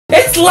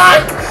It's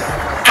luck!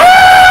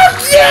 Ah,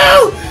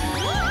 you!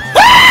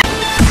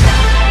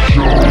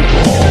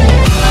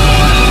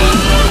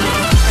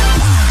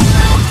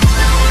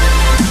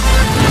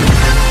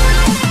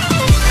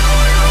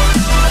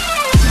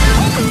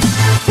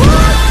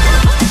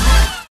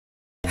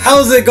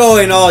 How's it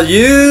going, all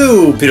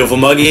you beautiful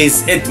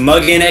muggies? It's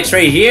Muggy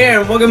Xray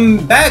here, and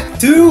welcome back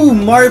to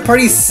Mario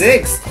Party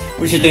 6.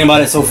 What you think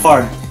about it so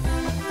far?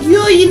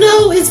 Yo, you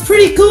know, it's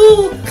pretty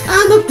cool.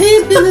 I'm a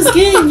pimp in this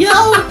game,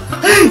 yo.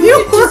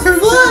 You were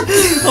what?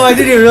 Oh, I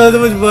didn't even realize how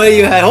much money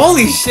you had.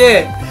 Holy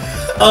shit!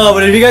 Oh,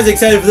 but if you guys are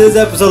excited for this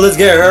episode, let's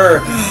get her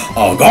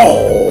a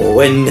go.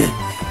 And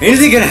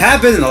anything can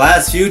happen in the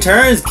last few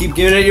turns. Keep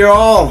giving it your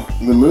all.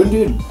 The moon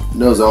dude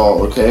knows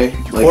all, okay?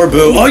 Like, Poor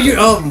Boo.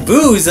 Oh,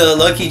 Boo's a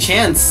lucky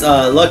chance,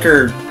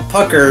 lucker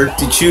pucker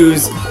to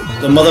choose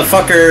the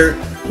motherfucker.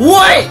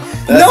 What?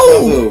 That's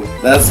no! Boo.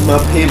 That's my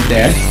pimp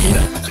daddy.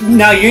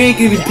 Now you ain't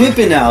gonna be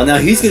pimping now. Now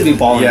he's gonna be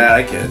balling. Yeah,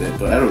 I get it,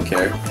 but I don't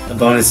care. The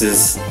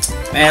bonuses.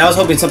 Man, I was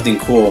hoping something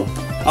cool.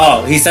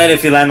 Oh, he said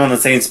if you land on the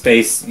same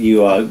space,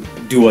 you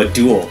do a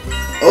duel.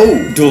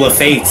 Oh! Duel of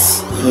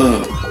Fates.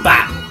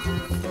 Bah!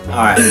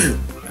 Alright.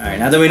 Alright,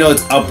 now that we know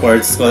it's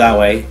upwards, let's go that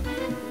way.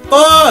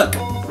 Fuck!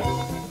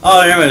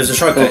 Oh, never mind, there's a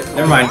shortcut.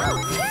 Never mind.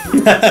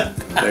 There,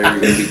 you're gonna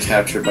be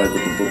captured by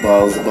the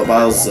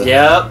balls.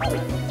 Yep.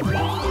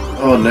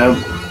 Oh, no.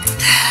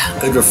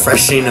 Good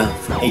refreshing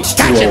H2O.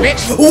 Gotcha,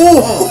 bitch.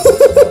 Oh!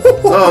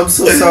 Oh, I'm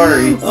so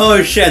sorry.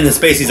 Oh shit, and the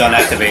space on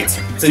activates.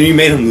 So you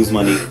made him lose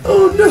money.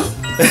 Oh, no.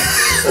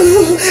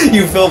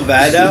 You feel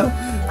bad now?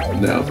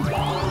 No.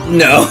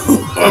 No.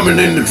 I'm an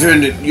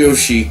independent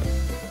Yoshi.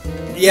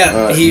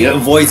 Yeah, he yep.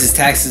 avoids his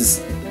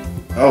taxes.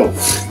 Oh.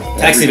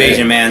 Tax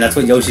evasion, man. That's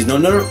what Yoshi's. No.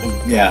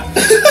 Yeah.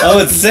 I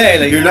would say,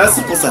 like, You're not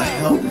supposed to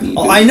help me.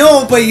 oh, I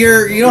know, but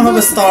you don't have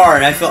a star,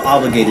 and I feel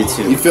obligated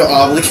to. You feel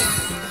obligated.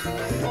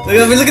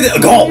 Look at the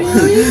goal.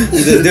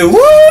 the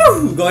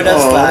woo going down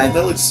the slide.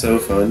 That looks so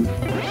fun.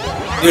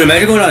 Dude,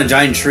 imagine going on a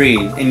giant tree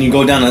and you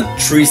go down a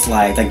tree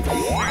slide, like,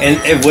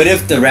 and what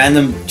if the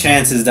random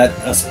chance is that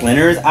a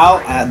splinter is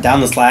out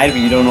down the slide, but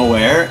you don't know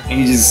where, and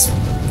you just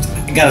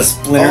got a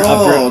splinter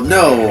up your... Oh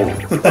no,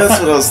 that's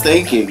what I was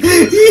thinking.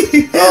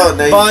 Oh,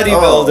 nice.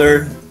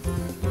 Bodybuilder.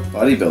 Oh.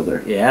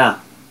 Bodybuilder. Yeah.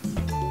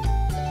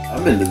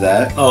 I'm into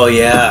that. Oh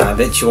yeah, I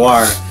bet you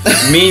are.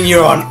 Me and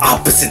you're on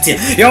opposite team.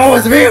 Yo,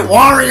 it's me,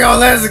 Wario.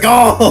 Let's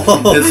go.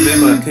 It's me,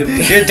 my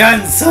pimp. You're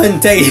done, son.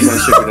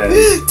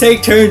 My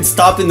Take turns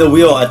stopping the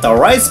wheel at the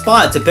right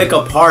spot to pick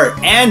apart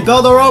and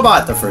build a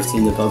robot. The first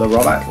team to build a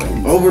robot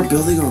wins. Oh, we're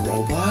building a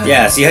robot?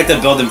 Yeah, so you have to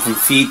build him from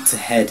feet to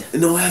head.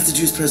 And all I have to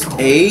do is press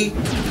A?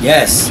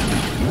 Yes.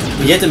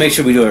 But you have to make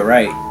sure we do it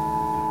right.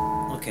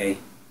 Okay.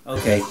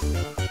 Okay.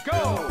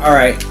 Go.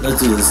 Alright,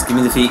 let's do this. Give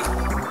me the feet.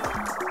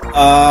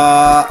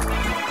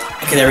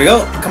 Okay, there we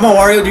go. Come on,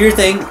 Wario, do your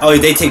thing. Oh,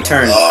 they take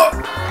turns.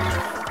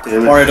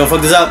 Damn it. Wario, don't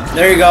fuck this up.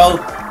 There you go.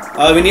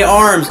 We need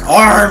arms.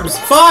 Arms!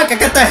 Fuck, I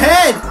got the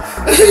head!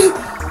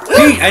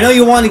 Pete, I know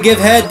you want to give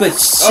head, but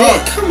shit.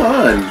 Oh, come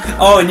on.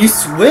 Oh, and you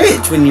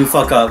switch when you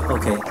fuck up.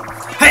 Okay.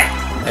 Hey!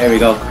 There we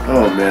go.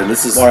 Oh, man,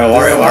 this is... Wario,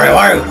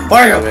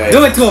 Okay.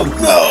 do it to him!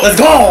 No. Let's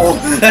go!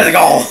 Let's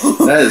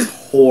go! That is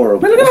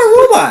horrible. But look at our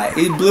robot!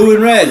 He's blue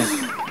and red.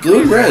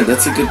 Blue and red,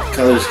 that's a good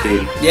color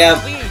scheme.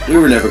 Yeah. We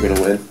were never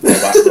gonna win.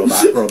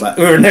 Robot.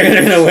 We were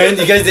never gonna win.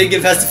 You guys didn't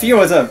get past the fear.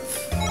 What's up?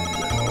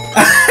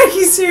 Are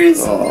you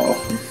serious? Oh.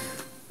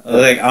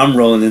 Like, I'm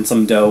rolling in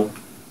some dough.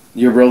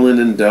 You're rolling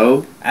in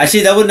dough?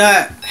 Actually, that would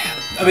not...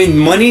 I mean,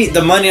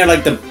 the money are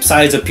like the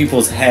size of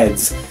people's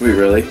heads. Wait,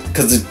 really?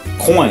 Because the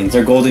coins,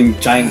 they're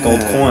giant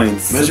gold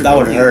coins. So that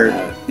would hurt.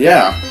 That.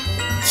 Yeah.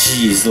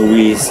 Jeez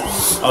Louise.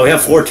 Oh, we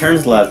have 4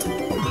 turns left.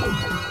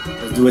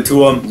 Let's do it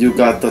to him. You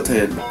got the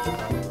 10.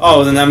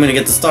 Oh, then I'm gonna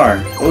get the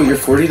star. Oh, you're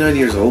 49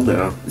 years old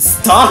now.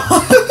 Stop!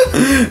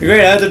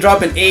 Great, I had to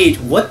drop an 8.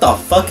 What the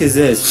fuck is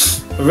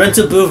this? Rent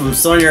a boo from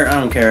Sonya. I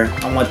don't care.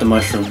 I want the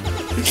mushroom.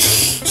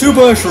 2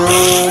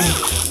 mushroom!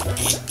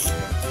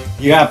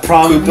 You got a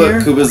problem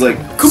here? Koopa's like...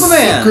 Koopa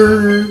Man!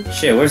 Sucker.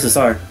 Shit, where's the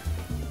star?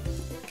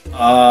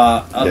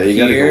 Up yeah,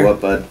 you here. gotta go up,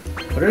 bud.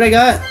 What did I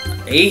got?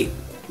 8?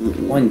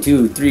 1,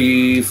 2,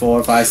 3,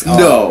 4, 5, 6.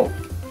 No!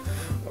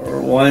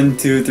 1,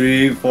 2,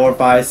 3, 4,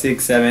 5,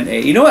 6, 7,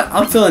 8. You know what?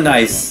 I'm feeling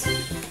nice.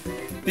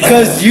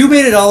 Because you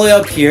made it all the way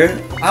up here,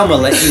 I'm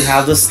gonna let you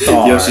have the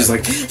star. Yo, she's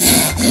like...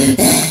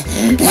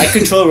 My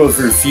controller will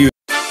refuse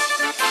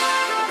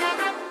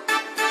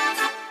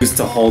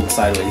to hold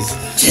sideways.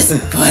 Just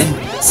 1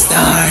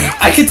 star.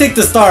 I can take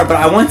the star, but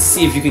I want to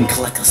see if you can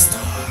collect a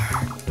star.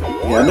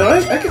 Yeah, no,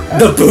 I can...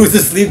 The Boo's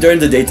asleep during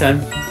the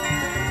daytime.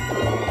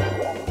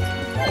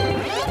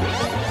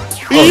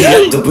 Oh,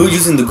 yeah, the Boo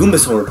using the Goomba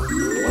sword.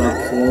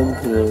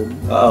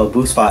 Uh-oh,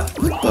 Boo spot.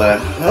 What the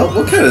hell?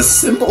 What kind of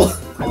symbol?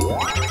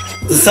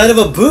 The side of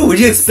a Boo? What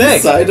do you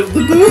expect? The side of the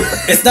Boo?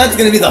 It's not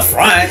gonna be the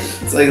front.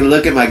 It's like,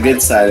 look at my good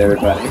side,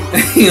 everybody.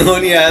 He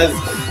only has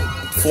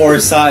 4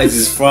 sides,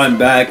 his front,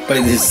 back,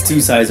 but his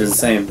 2 sides are the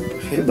same.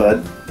 Hey,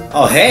 bud.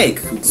 Oh, hey.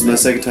 This is my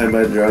second time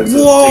buying drugs.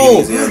 So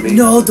Whoa! take it easy on me.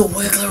 No, the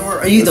Wiggler orb.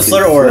 Are you the Let's see,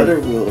 Flutter orb? Flutter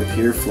will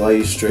appear, fly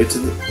you straight to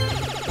the.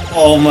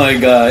 Oh my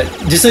god.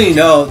 Just so you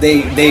know,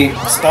 they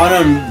spawn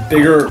on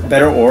bigger,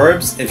 better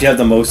orbs if you have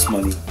the most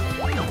money.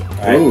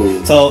 Alright?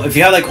 Ooh. So if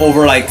you have like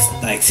over like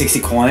 60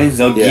 coins,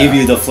 they'll give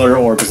you the Flutter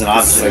orb as an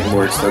It's option. like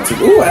more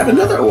expensive. Ooh, I have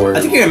another orb.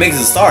 I think you're gonna make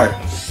this a star.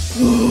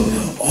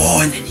 Oh,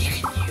 and then you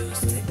can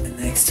use it the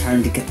next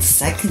turn to get the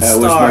second That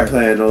was star. my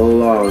plan all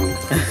along.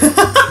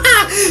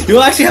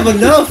 You'll actually have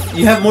enough.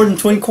 You have more than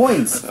 20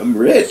 coins. I'm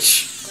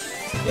rich.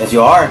 Yes,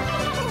 you are.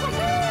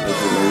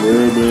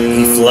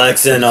 He's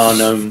flexing on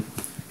them.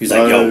 He's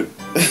like, yo.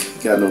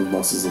 Got no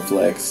muscles to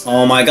flex.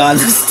 Oh my god, the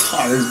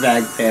star is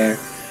back there.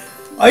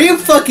 Are you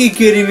fucking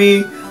kidding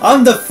me?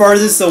 I'm the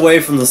furthest away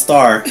from the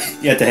star.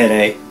 You have to hit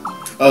A.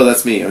 Oh,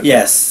 that's me. Okay.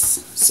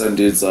 Yes. Some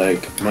dude's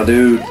like, my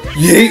dude.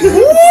 Yay!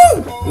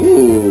 Woo!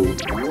 Ooh.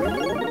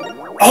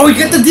 Oh, you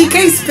get the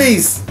DK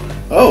space!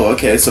 Oh,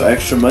 okay, so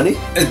extra money?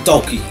 It's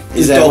Doki.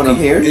 Is that what I'm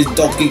hearing? It's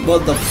Doki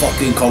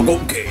motherfucking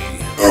Kongoki.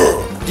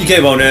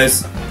 DK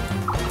bonus.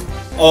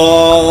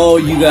 Oh,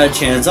 you got a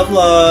chance of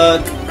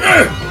luck.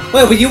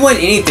 Wait, but you won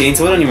anything,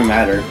 so it don't even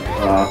matter.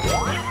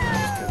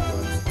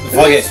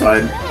 Fuck it. It's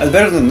fine. That's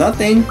better than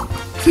nothing.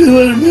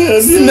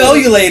 Smell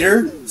you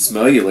later.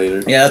 Smell you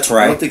later. Yeah, that's I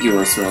right. don't think you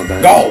want to smell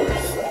that. Go!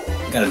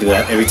 Gotta do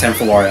that every time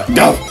for Wario.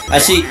 Go!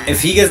 Actually,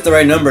 if he gets the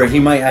right number, he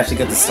might actually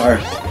get the star.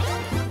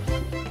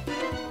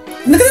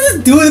 Look at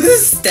this dude, look at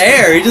this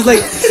stare. He just like,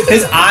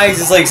 his eyes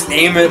just like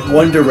aim at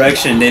one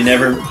direction. They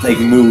never like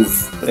move.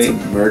 That's a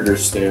murder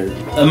stare.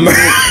 A murder.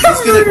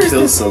 He's gonna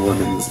kill someone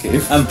in this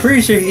game. I'm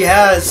pretty sure he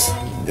has.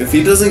 If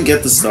he doesn't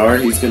get the star,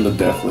 he's gonna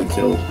definitely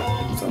kill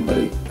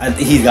somebody. I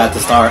think he's got the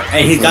star.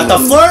 And he's got the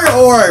flirt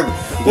orb!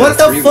 What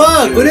the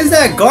fuck? What is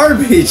that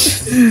garbage?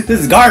 This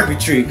is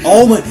garbage-tree.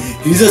 Oh my,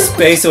 he's a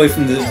space away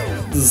from the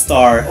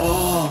star.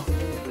 Oh.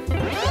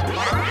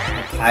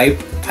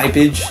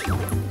 Pipage?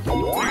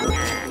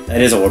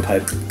 That is a orb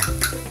pipe.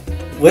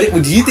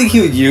 What do you think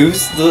he would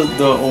use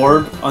the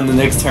orb on the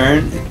next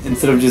turn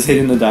instead of just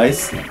hitting the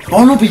dice?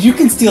 Oh no, but you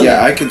can steal it.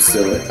 Yeah, I can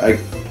steal it.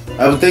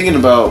 I'm thinking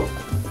about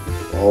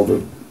all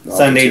the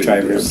Sunday opportunity.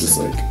 drivers. I'm just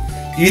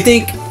like, Do you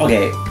think,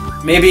 okay,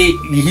 maybe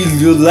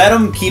you let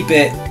him keep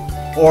it,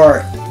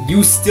 or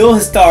you steal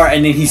his star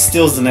and then he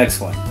steals the next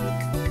one?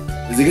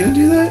 is he gonna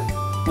do that?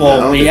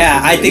 Well,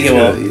 yeah, I think it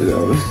will. You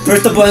know.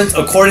 First the buttons,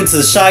 according to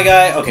the Shy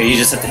Guy, okay, you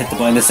just have to hit the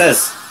button that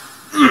says.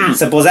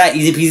 Simple as that,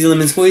 easy peasy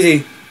lemon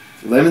squeezy.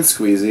 Lemon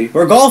squeezy.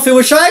 We're golfing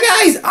with Shy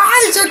Guys! Ah,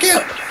 they're so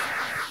cute!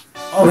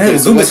 Oh man, Okay,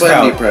 so what Goomba's button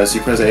do you crowd. press?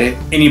 You press A?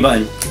 Any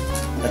button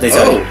that they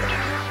tell you.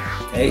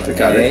 I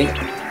got it.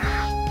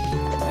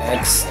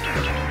 X.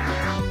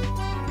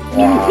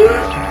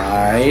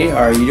 Why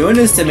are you doing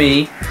this to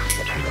me?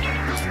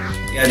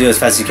 You gotta do it as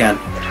fast as you can.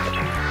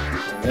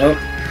 Nope.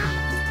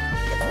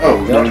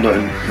 Oh, There wrong you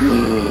button.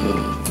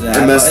 That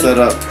I messed button.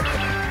 that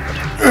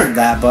up.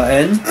 That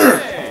button.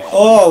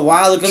 Oh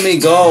wow, look at me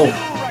go.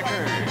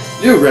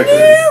 New record.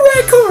 New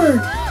record!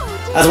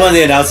 That's one of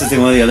the announcements in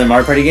one of the other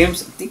Mario Party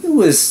games. I think it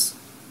was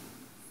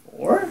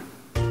 4?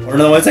 Or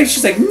no, it's like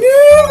she's like,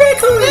 new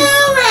record!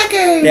 New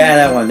record! Yeah,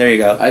 that one. There you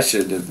go. I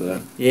should have did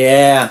that.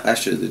 Yeah. I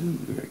should have did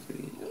new record.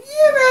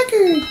 New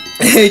record!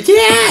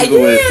 Yeah, People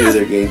would have threw yeah!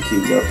 their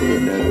GameCubes out the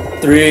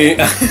window. 3.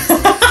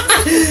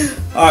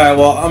 Alright,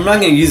 well, I'm not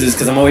gonna use this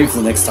because I'm gonna wait for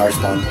the next star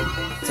spawn.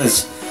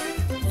 Since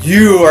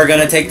you are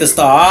gonna take the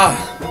star.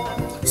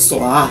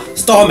 Star,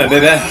 me,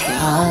 baby.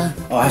 Oh,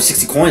 I have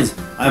 60 coins.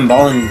 I'm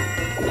balling.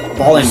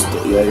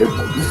 Yeah,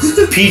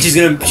 you're. Peach is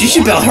gonna. She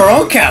should build her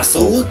own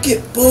castle. Look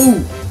at Boo.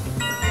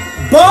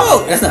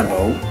 Bo! That's not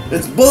Bo.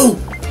 It's Boo.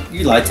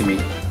 You lied to me.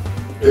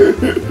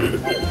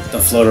 The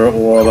floater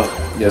orb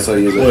Yes, I'll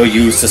use will it.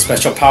 use the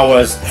special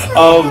powers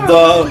of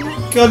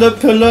the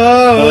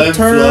caterpillar. I'm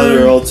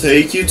Flutter. I'll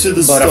take you to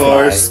the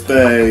Butterfly. star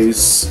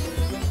space.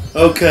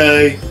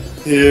 Okay,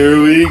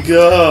 here we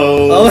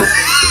go. Oh,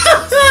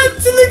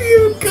 look at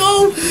you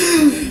go!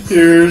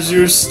 Here's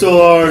your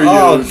star.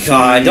 Oh Yoshi.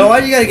 god! Don't why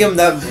you gotta give him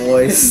that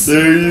voice?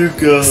 There you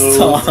go.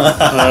 Stop.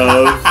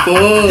 Have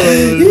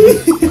fun.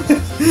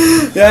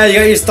 Yeah, you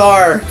got your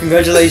star.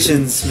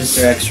 Congratulations,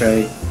 Mr.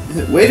 Xray.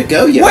 Way to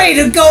go, Yoshi. Way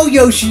to go,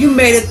 Yoshi! You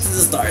made it to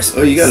the stars.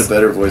 Oh, you got a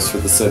better voice for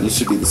the sun. You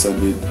should be the sun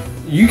dude.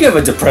 You give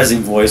a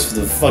depressing voice for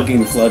the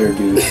fucking Flutter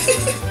dude.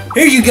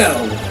 Here you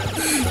go!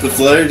 The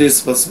Flutter dude's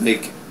supposed to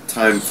make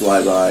time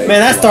fly by.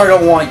 Man, that star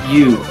don't want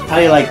you. How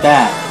do you like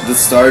that? The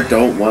star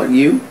don't want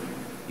you?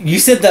 You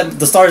said that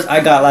the stars I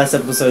got last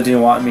episode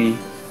didn't want me.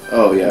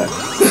 Oh, yeah.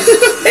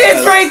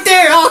 It's right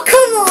there! Oh,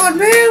 come on,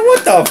 man!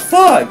 What the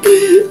fuck?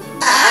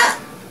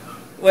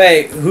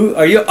 Wait, who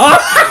are you?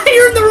 Oh,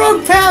 you're in the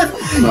wrong path!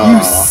 Aw.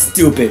 You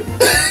stupid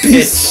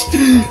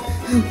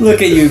bitch!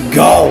 Look at you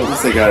go! At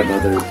least I got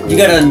another. You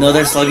got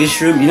another sluggish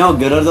shroom? You know how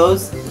good are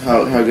those?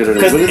 How good are they?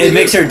 Because What did it they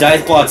makes do? your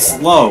dice block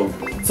slow.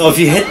 So if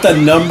you hit the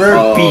number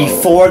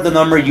before the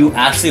number you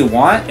actually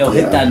want, it'll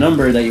hit that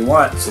number that you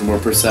want. So more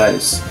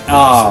precise.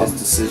 Oh. Precise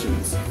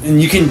decisions.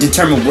 And you can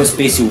determine what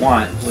space you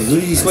want. Wait, who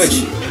did you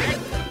switch?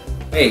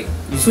 Wait,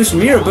 you switched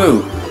me or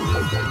Boo?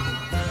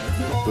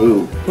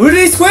 Boo. Who did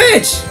he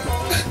switch?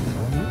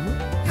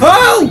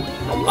 Oh!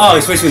 Oh,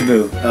 he switched with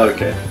Boo.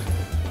 Okay.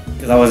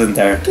 Because I wasn't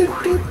there. He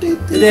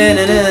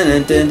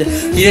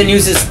didn't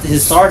use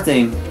his star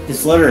thing.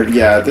 His flutter.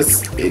 Yeah,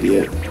 this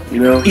idiot. You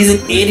know? He's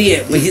an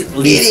idiot. But he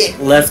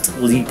left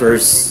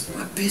leapers.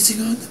 I'm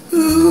pissing on the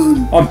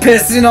moon. I'm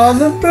pissing on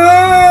the moon!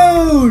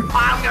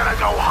 I'm gonna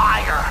go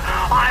higher.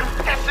 I'm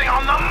pissing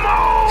on the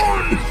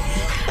moon.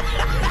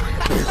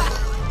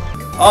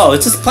 Oh,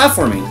 it's just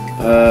platforming.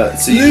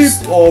 So you Leap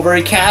just,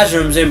 over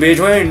chasms in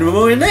between the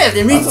moon and left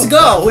and reach to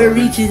go. Where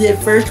reaches it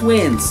first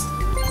wins.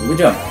 Good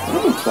job.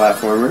 I'm a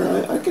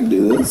platformer. I can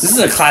do this. This is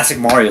a classic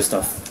Mario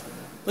stuff.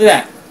 Look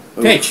at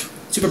that. Peach.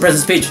 Super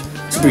Presence Peach.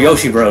 Super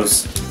Yoshi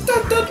Bros.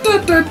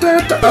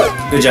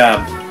 Good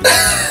job.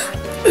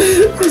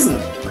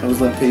 I was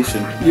not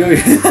patient.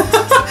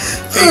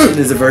 Patient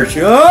is a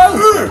virtue.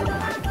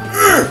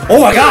 Oh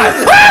my god!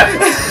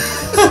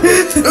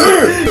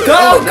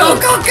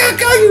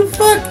 Go, you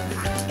fuck!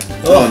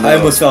 Oh, I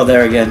almost fell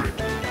there again.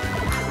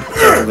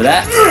 Over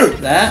that.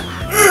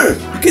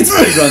 You could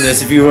speedrun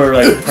this if you were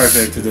like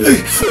perfect with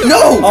this.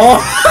 No! Oh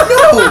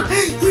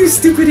no! You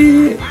stupid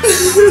idiot!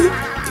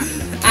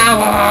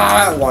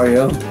 Ow!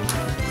 Wario.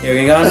 Here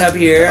we go up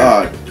here.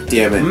 Oh,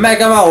 damn it.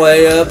 Making my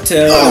way up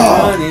to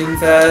running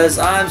fast.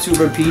 I'm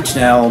Super Peach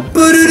now.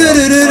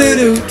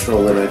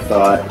 Control it, I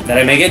thought. Did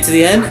I make it to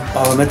the end?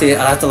 Oh, I'm at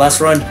the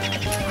last run.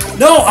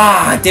 No!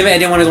 Ah, damn it! I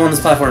didn't want to go on this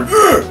platform.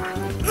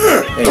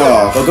 Hey,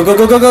 go!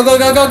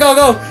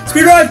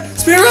 Speed run!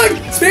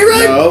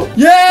 No.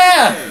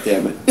 Yeah!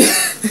 Damn it.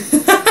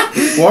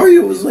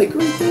 Wario was like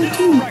right there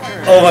too.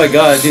 Oh my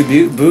god,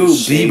 dude, Boo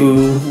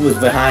was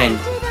behind.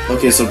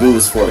 Okay, so Boo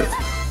was fourth.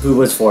 Boo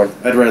was fourth.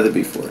 I'd rather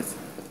be fourth.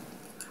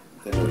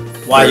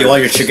 Why, you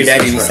want your sugar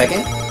daddy to be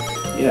second?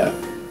 Yeah.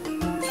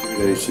 Sugar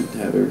daddy should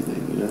have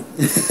everything, you know?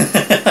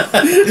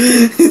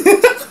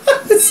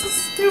 This is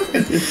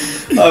stupid.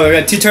 Oh, we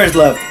got 2 turns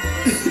left.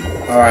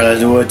 Alright, let's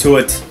do it to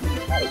it.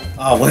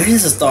 Oh, where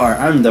is the star?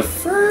 I'm the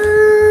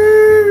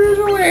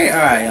furthest away.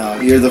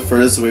 Alright, You're the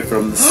furthest away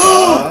from the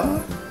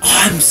star.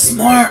 I'm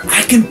smart.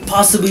 I can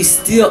possibly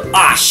steal.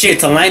 Ah, shit,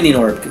 it's a lightning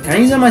orb. Can I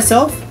use it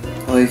myself?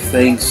 I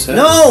think so.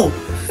 No!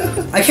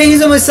 I can't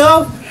use it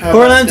myself. How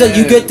Portland, about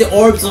you that? get the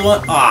orbs.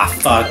 One. Ah,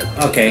 fuck.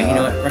 Okay, you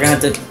know what? We're gonna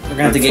have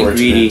to get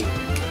greedy.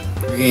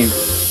 We're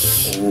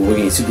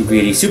getting super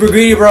greedy. Super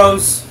greedy,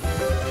 bros.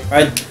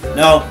 Right?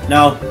 No.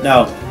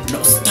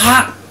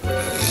 Stop!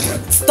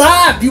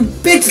 Stop! You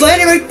bitch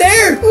landing right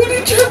there! What are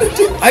you trying to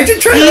do? I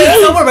just tried to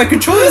land somewhere. My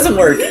control doesn't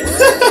work.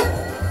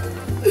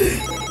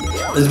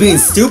 It's being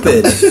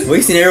stupid.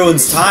 Wasting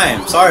everyone's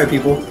time. Sorry,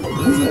 people.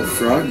 What is that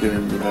frog doing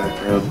in the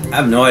background? I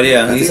have no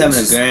idea. He's think having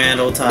a it's grand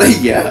old time.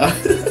 Yeah.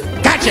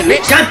 Gotcha,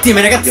 bitch. God damn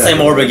it, I got the same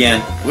orb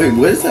again. Wait,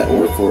 what is that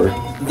orb for?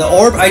 The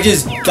orb I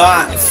just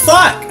got.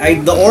 Fuck!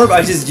 The orb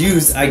I just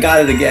used, I got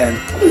it again.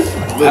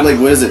 But like,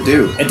 what does it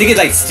do? I think it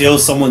like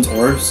steals someone's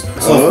orbs. So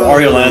if Oh.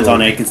 Wario lands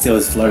on it, it can steal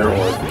his flutter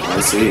orb. I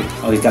see.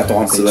 Oh, he's got the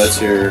one So that's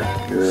your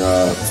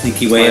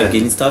sneaky way of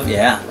getting stuff.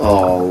 Yeah.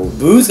 Oh,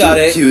 Boo's got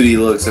it. cutie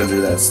looks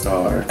under that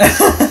star.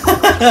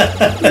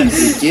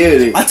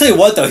 Cutie. I'll tell you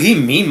what though, he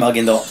mean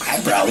mugging the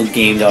eyebrow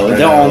game though. I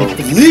They're all know.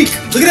 bleak.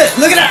 Look at it.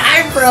 Look at that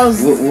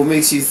eyebrows. What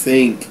makes you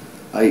think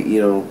I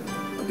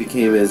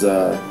became his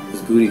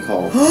booty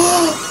call?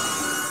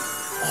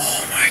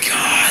 Oh my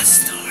god,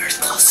 Star's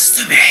closest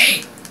to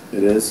me.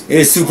 It is. It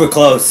is super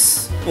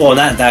close. Well,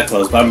 not that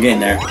close, but I'm getting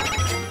there.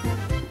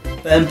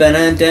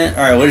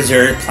 Alright, what is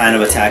your plan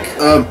of attack?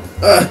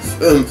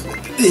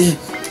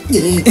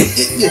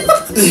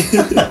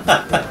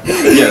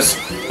 Yes,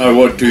 I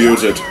want to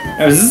use it.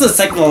 Alright, this is the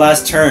second to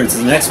last turn, so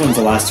the next one's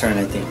the last turn,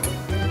 I think.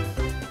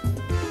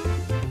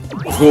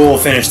 We'll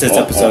finish this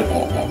episode.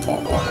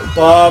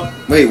 Bob.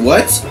 Wait,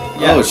 what?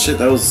 Yeah. Oh shit,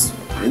 that was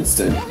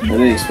instant. I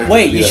didn't expect.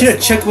 Wait, it to be you that. should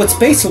have checked what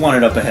space you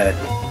wanted up ahead.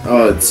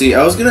 Oh, see,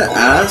 I was gonna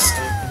ask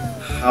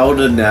how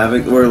to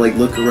navigate or like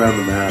look around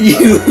the map.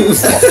 You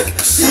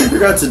I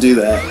forgot to do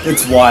that.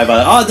 It's Y,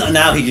 but oh,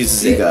 now he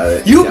uses You it. got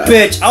it. You got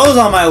bitch! I was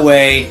on my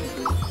way.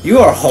 You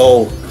are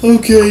whole. it.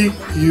 Okay,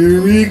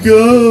 here we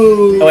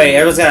go. Oh wait,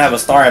 everyone's gonna have a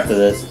star after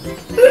this.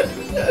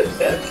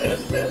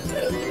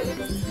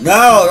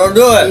 No, don't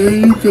do it. There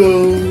you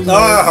go.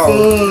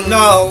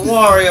 No,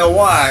 Wario,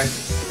 why?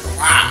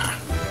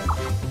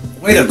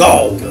 Way to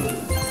go!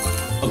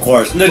 Of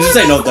course. No, just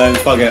say no thanks,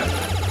 fuck it.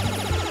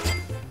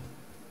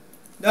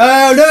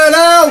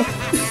 No!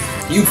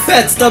 You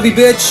fat stubby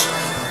bitch!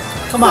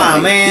 Come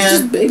on, man. He's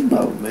just big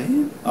bone,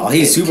 man. Oh,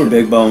 he's super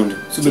big boned.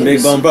 Super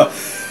big boned, bro.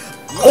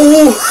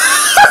 Oh!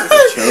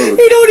 Chode.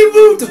 He only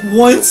moved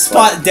one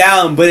spot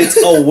down, but it's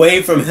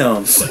away from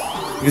him.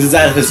 Because it's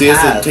out of his So he has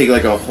path. to take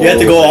like a whole. You have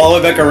to go all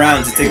the way back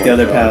around to take Oh the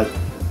other my path.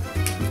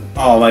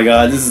 Oh my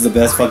god, this is the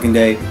best fucking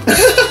day.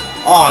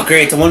 Oh,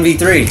 great, it's a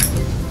 1v3.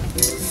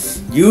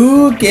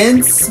 You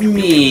against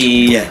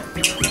me.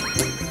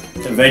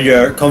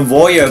 Conveyor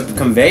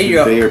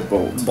Conveyor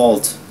bolt.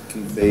 bolt.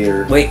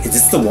 Conveyor. Wait, is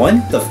this the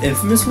one? The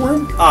infamous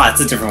one? Ah,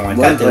 it's a different one.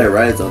 One God damn that it.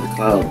 rides on the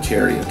cloud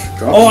chariot.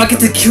 Oh, I get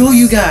to kill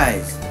you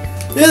guys.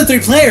 The other 3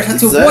 players have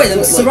to avoid them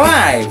to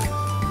survive.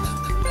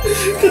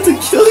 Got to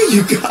kill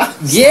you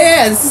guys.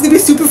 Yeah, this is gonna be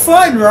super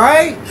fun,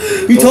 right?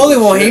 You totally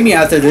won't hate me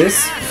after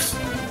this.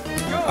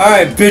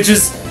 Alright,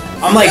 bitches.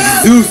 I'm like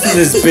Zeus in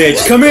this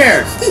bitch. Come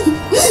here.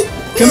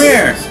 Come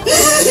here.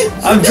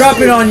 I'm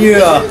dropping on you.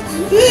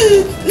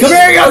 Come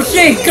here,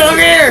 Yoshi. Come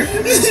here.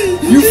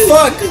 You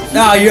fuck.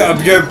 No,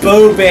 your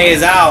booby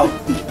is out.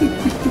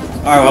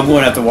 Alright, I'm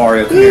going after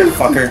Wario. Come here,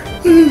 fucker.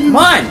 Come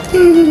on.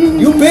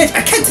 You bitch.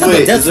 I can't tell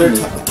the death zone.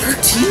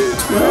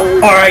 13,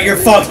 12. Alright, you're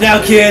fucked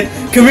now, kid.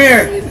 Come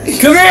here.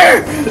 Come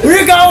here. Where are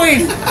you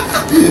going?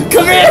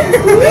 Come here.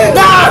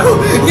 No.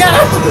 Yeah.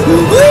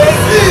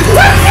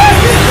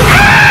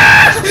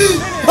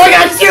 I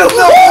got you.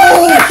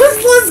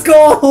 Let's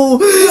go.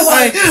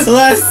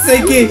 Last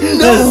second.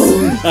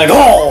 Like,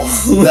 oh.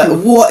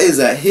 What is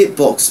that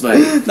hitbox,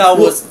 mate? That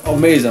was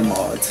amazing,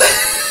 mod.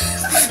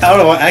 I don't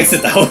know what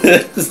accent that was.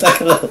 It's not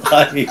gonna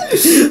lie.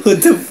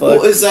 What the fuck?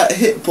 What is that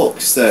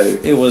hitbox, though?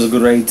 It was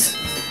great.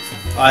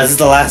 This is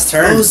the last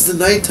turn. Oh, it's the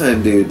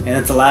nighttime, dude. And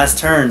it's the last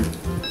turn.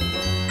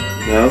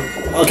 No?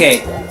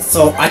 Okay,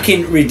 so I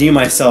can redeem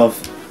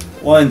myself.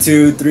 1,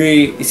 2,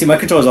 3. You see, my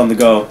controller's on the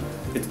go.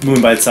 It's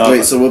moving by itself.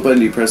 Wait, so what button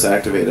do you press to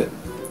activate it?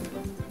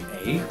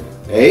 A?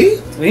 A?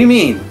 What do you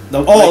mean?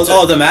 The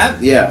map?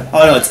 Yeah.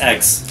 Oh no, it's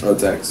X. Oh,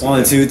 it's X.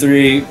 1, 2,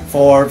 3,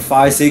 4,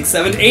 5, 6,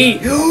 7,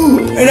 8.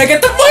 And I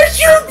got the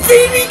mushroom,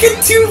 baby!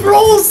 Get 2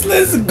 rolls!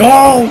 Let's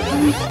go!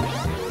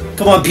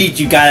 Come on, Pete,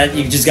 you got it.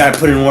 You just gotta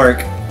put in work.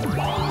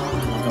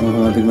 Come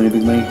on, big money,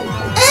 big money.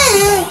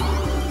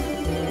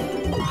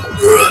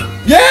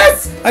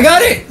 Yes! I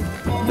got it!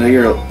 Now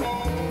you're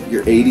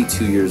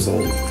 82 years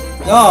old.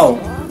 No,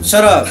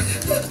 shut up.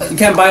 You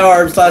can't buy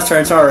orbs last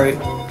turn, sorry.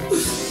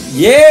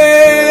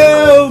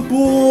 Yeah,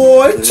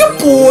 boy! It's your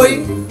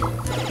boy!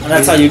 And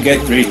that's how you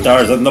get 3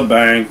 stars in the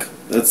bank.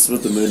 That's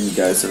what the moon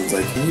guy sounds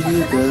like. Here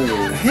you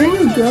go. Here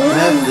you go.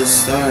 Have the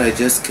star I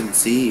just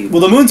conceived.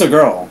 Well, the moon's a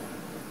girl.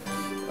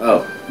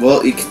 Oh,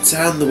 well, it can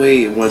sound the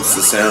way it wants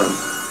to sound.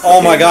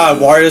 Oh my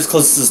god, Wario's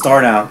close to the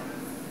star now.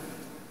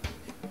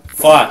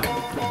 Fuck.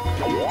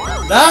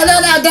 No,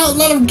 don't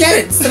let him get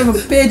it, son of a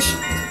bitch.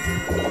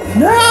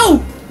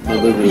 No!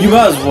 You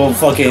might as well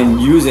fucking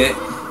use it.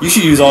 You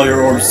should use all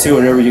your orbs too,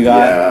 whatever you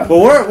got. Yeah. But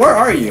where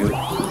are you?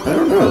 I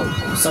don't know.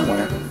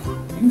 Somewhere.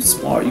 You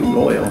smart, you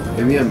loyal.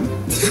 Maybe I'm...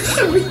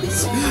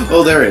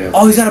 Oh, there I am.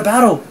 Oh, he's got a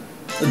battle.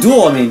 A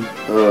duel, I mean.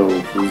 Oh,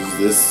 who's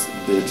this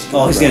bitch?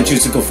 Oh, he's gonna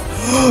choose to go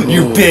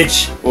You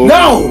bitch! Oh.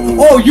 No!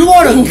 Oh, you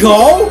wanna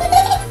go?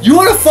 You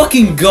wanna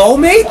fucking go,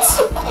 mate?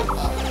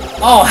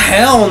 Oh,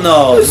 hell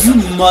no! You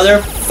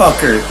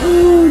motherfucker!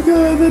 Oh my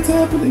god, that's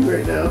happening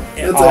right now.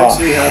 That's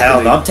actually happening.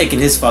 Hell no, I'm taking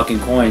his fucking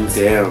coins.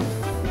 Damn.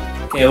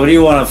 Okay, what do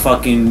you wanna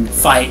fucking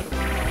fight?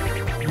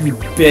 You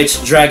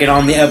bitch, drag it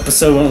on the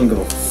episode, I'm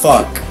gonna go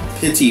fuck.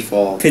 Pity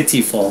fall.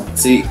 Pity fall.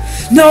 See?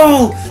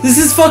 No! This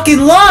is fucking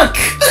luck!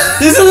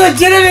 This is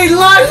legitimate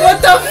luck!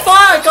 What the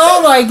fuck?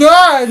 Oh my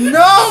god,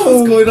 no!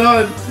 What's going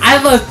on? I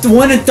have a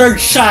 1 1/3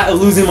 shot of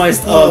losing my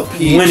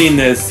Peach. winning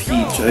this.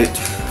 Peach,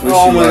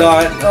 Oh my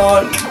god.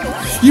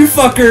 Oh, you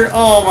fucker.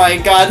 Oh my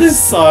god, this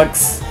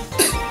sucks.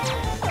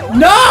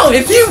 No!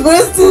 If you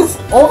miss this!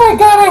 Oh my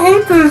god, I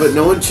hate this! But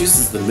no one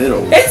chooses the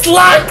middle. It's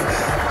luck!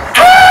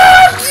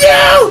 Ah!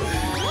 You!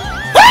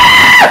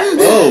 Ah!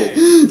 Oh!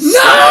 No!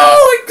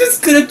 I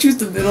just couldn't choose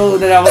the middle,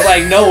 and then I was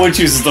like, no one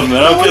chooses the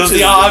middle because it's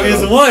the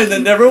obvious one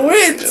that never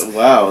wins.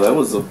 Wow, that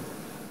was a...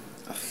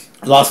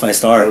 I lost my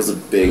star. That was a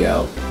big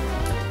out.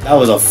 That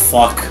was a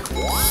fuck.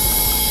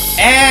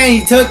 And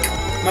he took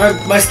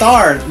my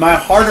star, my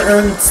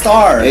hard-earned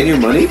star. And your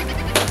money?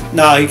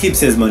 No, he keeps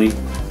his money.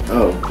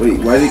 Oh, wait,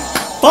 why did he...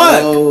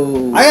 Fuck!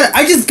 Oh.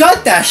 I just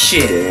got that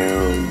shit.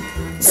 Damn.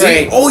 See,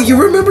 Great. oh, you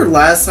remember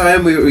last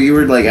time you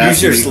were like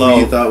asking your me slow.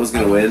 who you thought was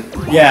gonna win?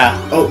 Yeah.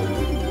 Oh.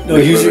 No,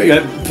 wait, use wait,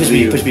 your wait.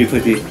 push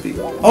me.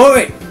 Oh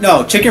wait,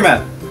 no, check your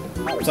map.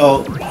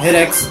 So hit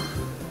X.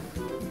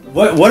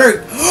 What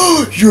are?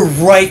 You're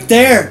right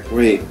there.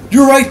 Wait.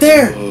 You're right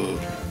there.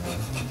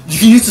 You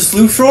can use the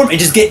sleuth storm and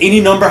just get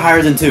any number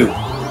higher than 2.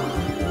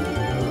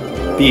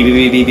 B.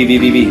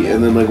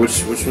 And then like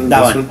which one?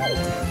 That this one.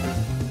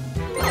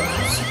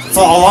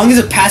 So as long as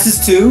it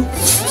passes 2,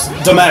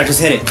 don't matter, just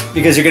hit it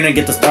because you're gonna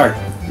get the star.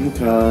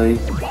 Okay.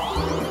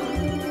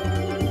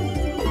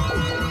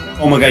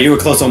 Oh my god, you were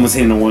close to almost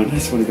hitting a 1. I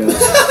swear to god.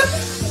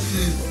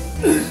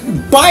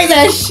 Buy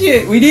that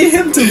shit! We need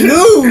him to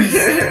lose!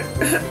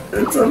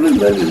 That's something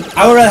money.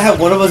 I would rather have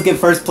one of us get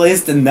first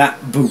place than that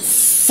boo.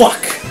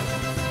 Fuck!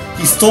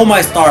 He stole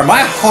my star,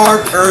 my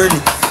hard-earned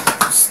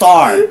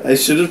star. I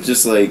should have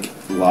just like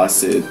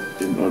lost it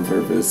on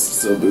purpose,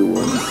 so Boo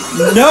won.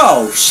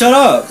 No, shut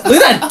up!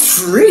 Look at that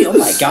tree! Oh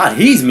my god,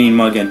 he's mean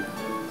mugging.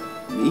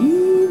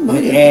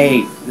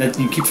 Hey,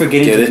 you keep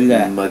forgetting Get to it? do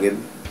that. Muggin.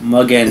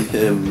 Mugging.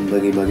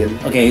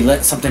 Muggin. Okay,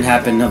 let something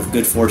happen of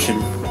good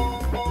fortune.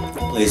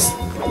 Please. I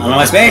don't know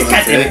my space,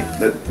 god damn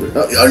it!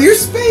 On your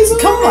space!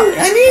 Come on,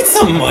 I need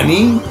some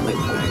money!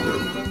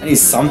 I need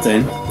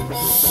something.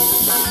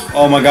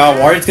 Oh my god,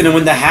 Wario's gonna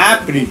win the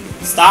happy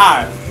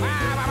star!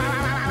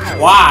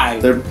 Why?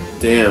 They're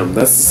Damn,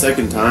 that's the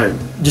second time.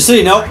 Just so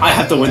you know, I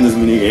have to win this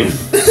minigame.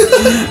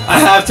 I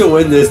have to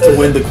win this to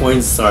win the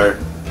coin star.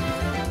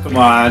 Come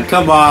on,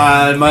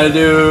 my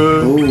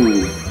dude.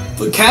 Ooh.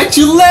 But catch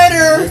you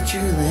later. Catch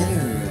your letter.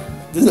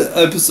 This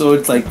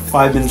episode's like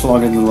 5 minutes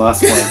longer than the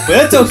last one,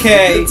 but it's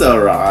okay. It's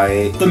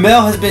alright. The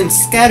mail has been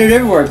scattered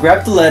everywhere.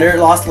 Grab the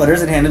lost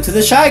letters, and hand them to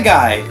the Shy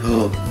Guy.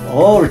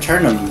 Oh,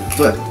 return them.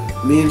 But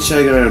me and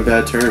Shy Guy are on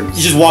bad terms.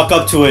 You just walk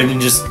up to it and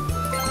just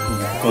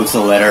go to the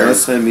letter.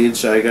 Last time me and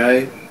Shy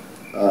Guy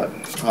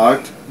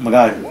talked, Oh my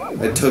god.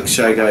 I took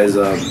Shy Guy's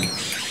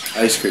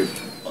ice cream.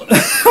 What the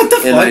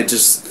fuck? And I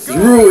just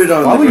threw it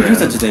on Why the would you do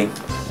ground. such a thing?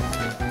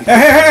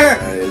 Here.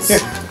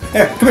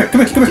 Come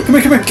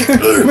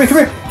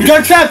here. You got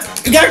him trapped.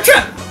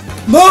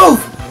 Move!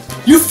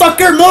 You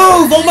fucker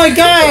move! Oh my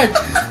god!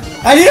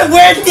 I need to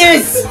win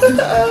this!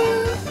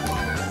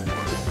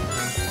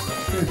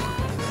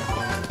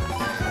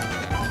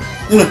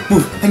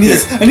 Move. I need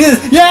this.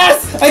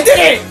 Yes! I did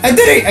it!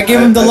 I gave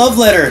him the love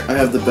letter. I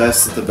have the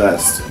best of the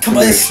best. Come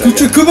on, here, scooch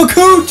Shy your Guy. Kuma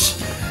Cooch!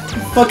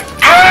 Fuck.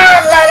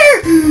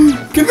 Letter!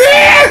 Come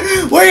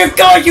here! Where you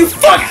going, you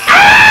fuck?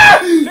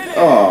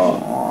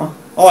 Oh,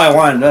 I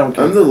won. I don't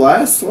care. I'm the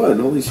last one.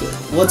 Holy shit.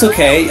 Well, it's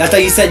okay. I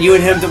thought you said you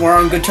and him were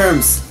on good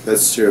terms.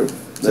 That's true.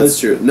 That's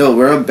true. No,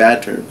 we're on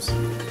bad terms.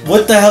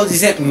 What the hell did you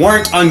say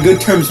weren't on good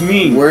terms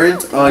mean?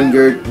 Weren't on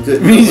good.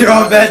 Means you're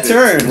on bad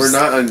terms. We're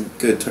not on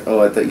good terms.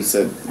 Oh, I thought you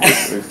said.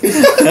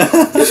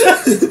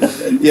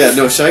 Yeah,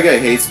 no, Shy Guy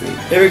hates me.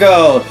 There we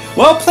go.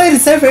 Well played.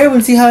 It's time for everyone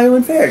to see how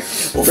everyone fared.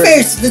 Well,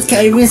 first, let's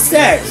count your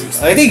stars.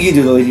 I think you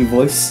do the lady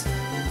voice.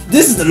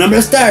 This is the number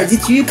of stars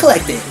that you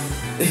collected.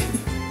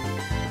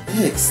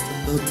 Next,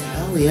 we'll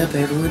tally up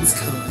everyone's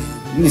coin.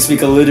 You need to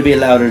speak a little bit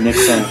louder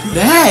next time.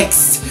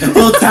 Next,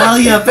 we'll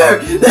tally up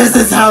this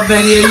is how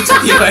many each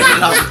of you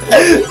ended up.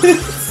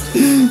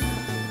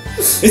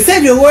 It's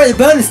time to award the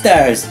bonus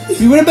stars.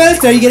 If you win a bonus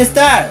star, you get a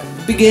star.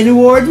 Begin to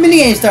award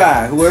minigame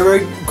star.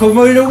 Whoever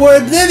promoted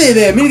award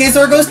the minigame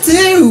star goes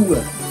to.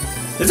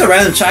 There's a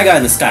random Shy Guy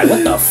in the sky.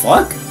 What the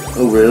fuck?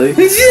 Oh, really?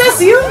 Did you not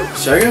see him?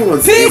 Shy Guy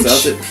wants Peach! to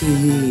out that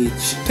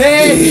Peach.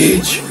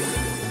 Peach!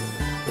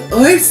 The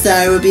Orb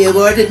Star will be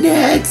awarded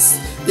next.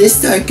 This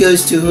star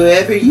goes to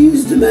whoever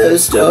used the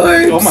most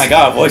orbs. Oh my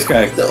god, voice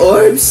crack. The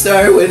Orb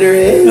Star winner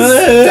is ...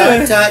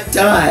 It's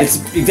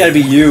gotta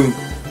be you.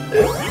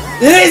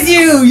 It is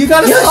you! You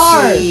got a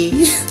star!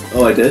 Yoshi!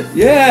 Oh, I did?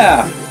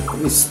 Yeah!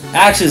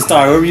 Action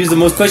star. Whoever used the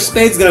most question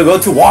spades is gonna go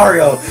to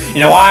Wario. You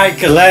know why?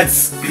 Cause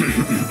let's...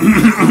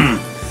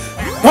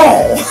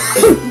 Oh!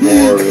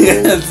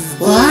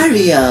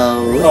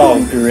 Wario! Oh,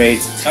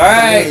 great.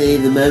 Alright. Finally,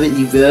 the moment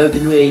you've all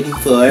been waiting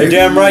for. You're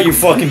damn right, you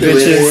fucking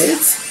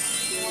bitches.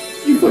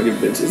 You fucking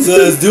bitches.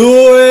 Let's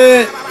do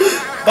it!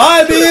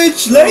 Bye,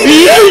 bitch!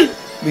 Later!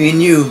 Me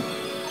and you.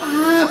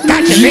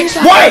 Gotcha, bitch!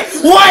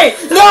 Wait!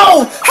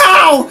 No!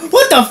 How?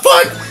 What the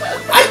fuck?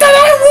 I thought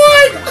I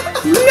won!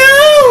 No!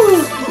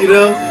 You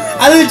know,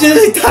 I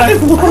legitimately thought I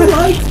won.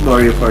 like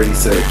Mario Party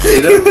 6. You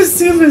He know? was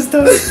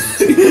superstar.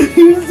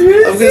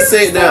 I'm gonna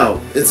say it now.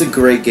 It's a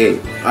great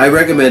game. I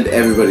recommend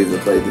everybody to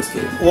play this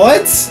game.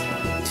 What?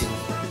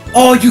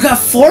 Oh, you got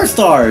 4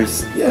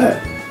 stars. Yeah.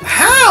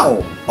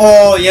 How?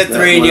 Oh, you had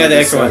 3 and you had the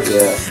extra one.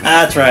 Yeah.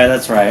 That's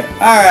right.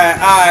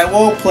 Alright,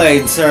 well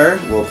played, sir.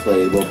 Well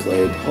played.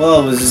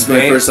 Well, it was This just is my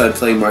great. first time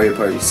playing Mario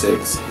Party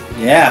 6.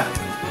 Yeah.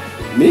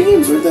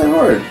 Minigames weren't that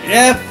hard.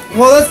 Yep.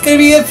 Well, that's gonna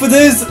be it for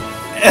this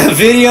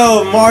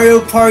video of Mario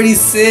Party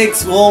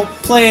 6. We'll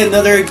play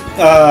another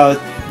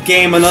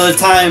game another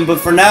time, but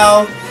for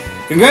now,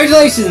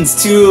 congratulations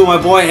to my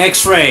boy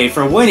Xray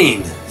for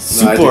winning.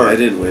 Super. No, I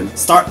didn't win.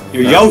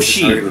 You're Not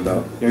Yoshi. talking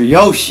about. You're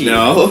Yoshi.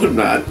 No, I'm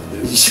not.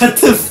 Shut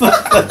the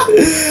fuck up.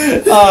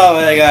 Oh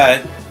my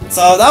god.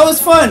 So that was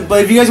fun, but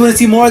if you guys want to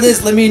see more of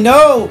this, let me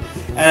know.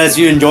 And as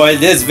you enjoyed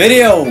this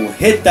video,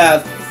 hit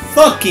that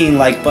fucking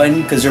like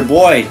button, because your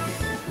boy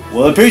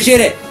will appreciate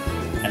it.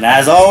 And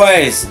as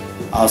always,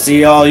 I'll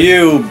see all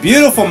you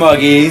beautiful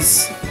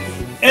muggies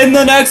in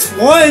the next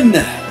one.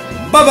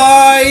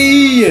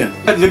 Bye-bye.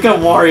 Look at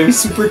Wario, he's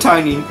super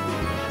tiny.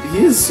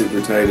 He is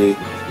super tiny.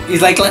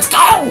 He's like, let's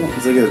go.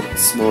 He's like a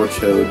small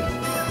chode.